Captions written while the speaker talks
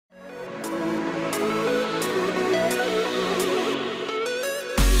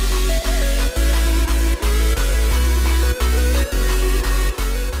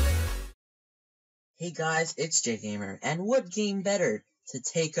Hey guys, it's JGamer, and what game better to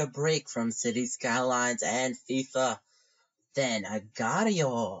take a break from City Skylines and FIFA than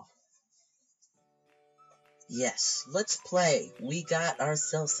Agario? Yes, let's play. We got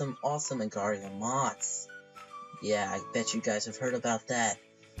ourselves some awesome Agario mods. Yeah, I bet you guys have heard about that.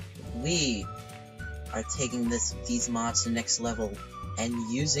 We are taking these mods to the next level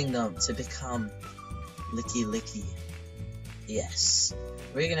and using them to become Lickilicky. Yes,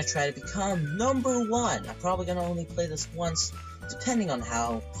 we're gonna try to become #1. I'm probably gonna only play this once, depending on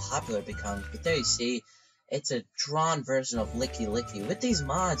how popular it becomes. But there you see, it's a drawn version of Lickilicky. With these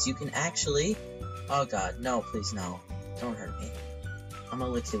mods, you can actually... Oh god, no, please no. Don't hurt me. I'm a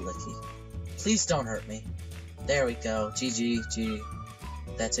Lickilicky. Please don't hurt me. There we go. GG.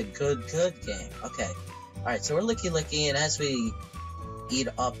 That's a good game. Okay. Alright, so we're Lickilicky, and as we eat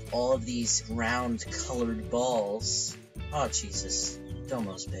up all of these round colored balls... Oh, Jesus.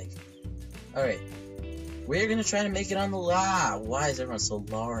 Domo's big. Alright. We're gonna try to make it on the Why is everyone so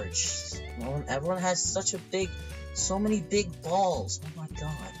large? Well, everyone has so many big balls. Oh my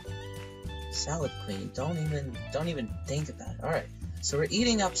god. Salad Queen. Don't even think about it. Alright. So we're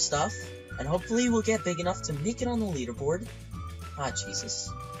eating up stuff, and hopefully we'll get big enough to make it on the leaderboard. Ah, Jesus.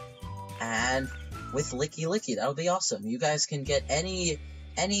 And with Lickilicky, that'll be awesome. You guys can get any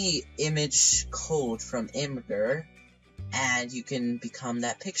image code from Imgur, and you can become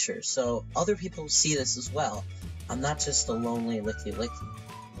that picture, so other people see this as well. I'm not just a lonely Lickilicky,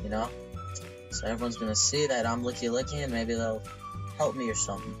 you know? So everyone's gonna see that I'm Lickilicky, and maybe they'll help me or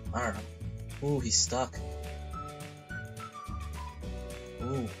something. I don't know. Ooh, he's stuck.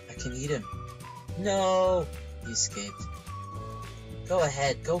 Ooh, I can eat him. No! He escaped. Go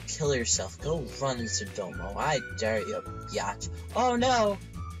ahead, go kill yourself. Go run into Domo. I dare you, biatch. Oh no!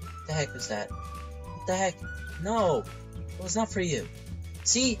 What the heck was that? What the heck? No! Well, it's not for you.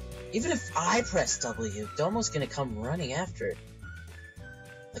 See, even if I press W, Domo's gonna come running after it.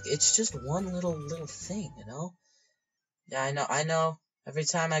 Like, it's just one little thing, you know? Yeah, I know. Every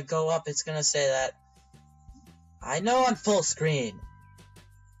time I go up, it's gonna say that. I know I'm full screen.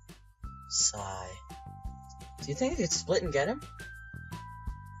 Sigh. Do you think I could split and get him?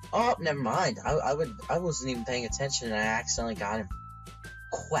 Oh, never mind. I wasn't even paying attention and I accidentally got him.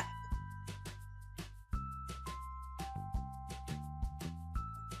 Quack.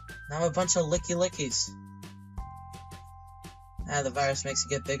 Now I'm a bunch of Lickilickies. Ah, the virus makes it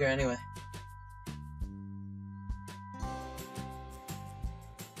get bigger anyway.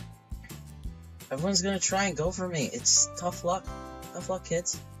 Everyone's gonna try and go for me. It's tough luck. Tough luck,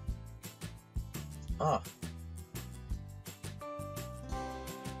 kids. Oh.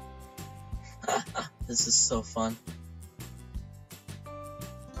 This is so fun.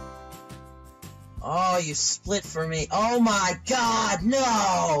 Oh, you split for me. Oh my god,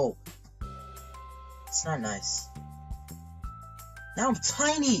 no! It's not nice. Now I'm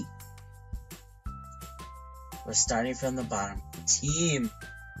tiny! We're starting from the bottom. Team.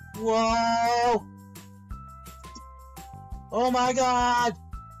 Whoa! Oh my god!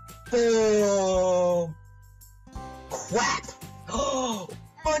 Boom! Crap! Oh!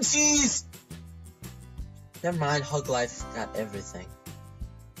 Munchies! Never mind, Hug Life got everything.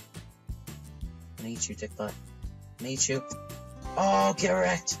 I'm gonna eat you, dick butt. I'm gonna eat you. Oh, get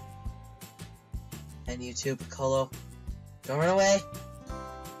wrecked! And you too, Piccolo. Don't run away!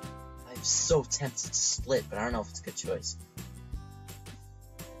 I'm so tempted to split, but I don't know if it's a good choice.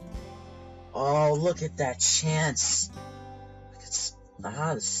 Oh, look at that chance! Look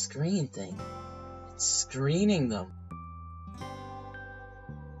at the screen thing. It's screening them.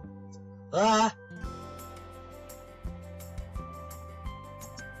 Ah!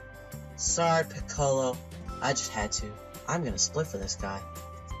 Sorry, Piccolo. I just had to. I'm gonna split for this guy.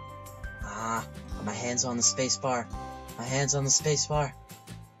 Ah, my hands on the spacebar. My hands on the spacebar.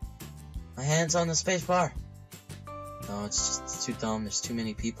 My hands on the spacebar. No, it's too dumb. There's too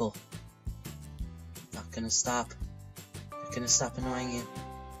many people. Not gonna stop. Not gonna stop annoying you.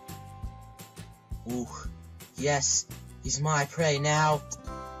 Ooh. Yes. He's my prey now.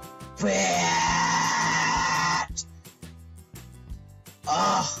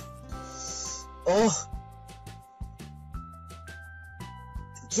 Oh. Oh!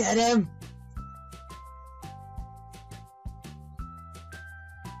 Get him!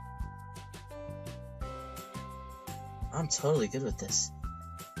 I'm totally good with this.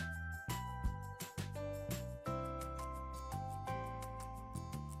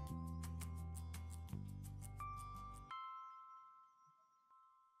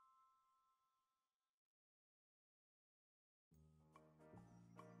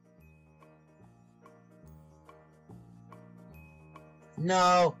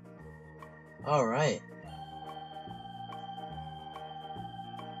 No! Alright.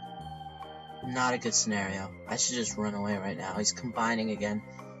 Not a good scenario. I should just run away right now. He's combining again.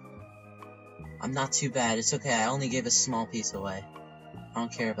 I'm not too bad. It's okay. I only gave a small piece away. I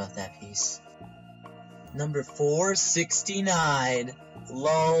don't care about that piece. Number 469.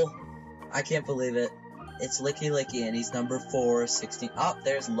 Lol. I can't believe it. It's Lickilicky and he's number 416. Oh,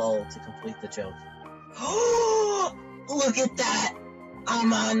 there's lol to complete the joke. Look at that!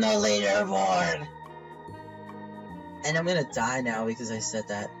 I'm on the leaderboard! And I'm gonna die now because I said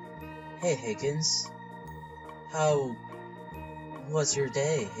that. Hey, Higgins. How was your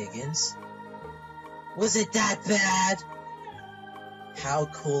day, Higgins? Was it that bad? How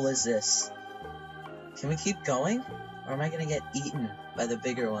cool is this? Can we keep going? Or am I gonna get eaten by the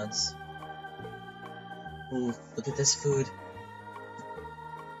bigger ones? Ooh, look at this food.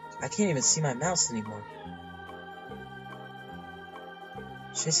 I can't even see my mouse anymore.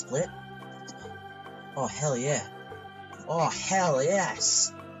 Should I split? Oh, hell yeah. Oh, hell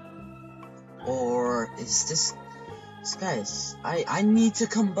yes! Or is this... Guys, I need to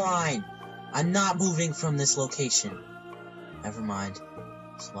combine. I'm not moving from this location. Never mind.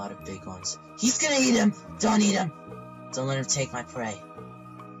 There's a lot of big ones. He's gonna eat him! Don't eat him! Don't let him take my prey.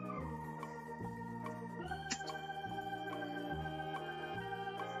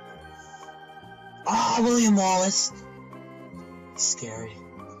 Ah, oh, William Wallace! Scary.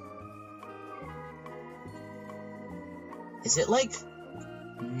 Is it, like,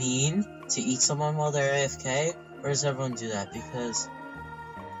 mean to eat someone while they're AFK? Or does everyone do that? Because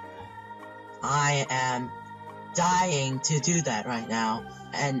I am dying to do that right now,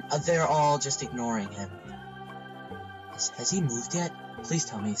 and they're all just ignoring him. Has he moved yet? Please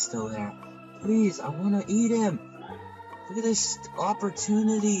tell me he's still there. Please, I want to eat him. Look at this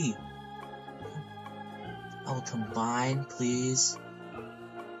opportunity. I will combine, please.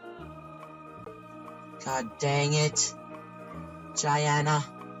 God dang it. Gianna.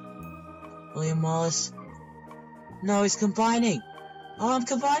 William Wallace. No, he's combining. Oh, I'm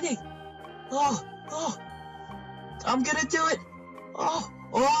combining. Oh. I'm gonna do it. Oh.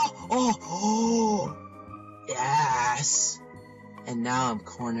 Yes. And now I'm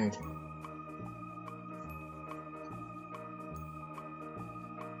cornered.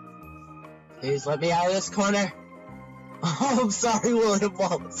 Please let me out of this corner. Oh, I'm sorry, William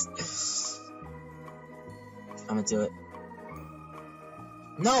Wallace. I'm gonna do it.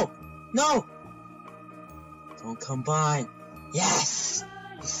 No! Don't combine. Yes!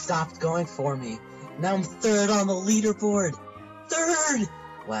 He stopped going for me. Now I'm third on the leaderboard. Third!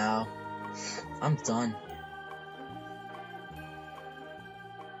 Wow. I'm done.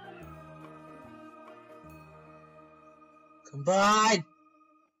 Combine!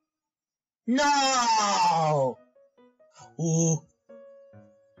 No! Ooh.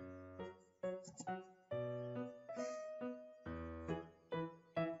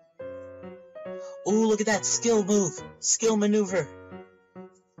 Ooh, look at that skill move. Skill maneuver.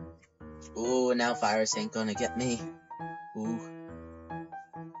 Ooh, now virus ain't gonna get me. Ooh.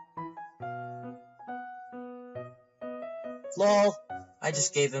 Lol. I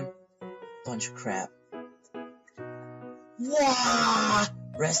just gave him a bunch of crap. Wah!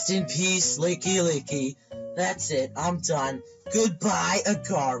 Rest in peace, Lickilicky. That's it. I'm done. Goodbye,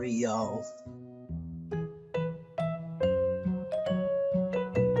 Agario.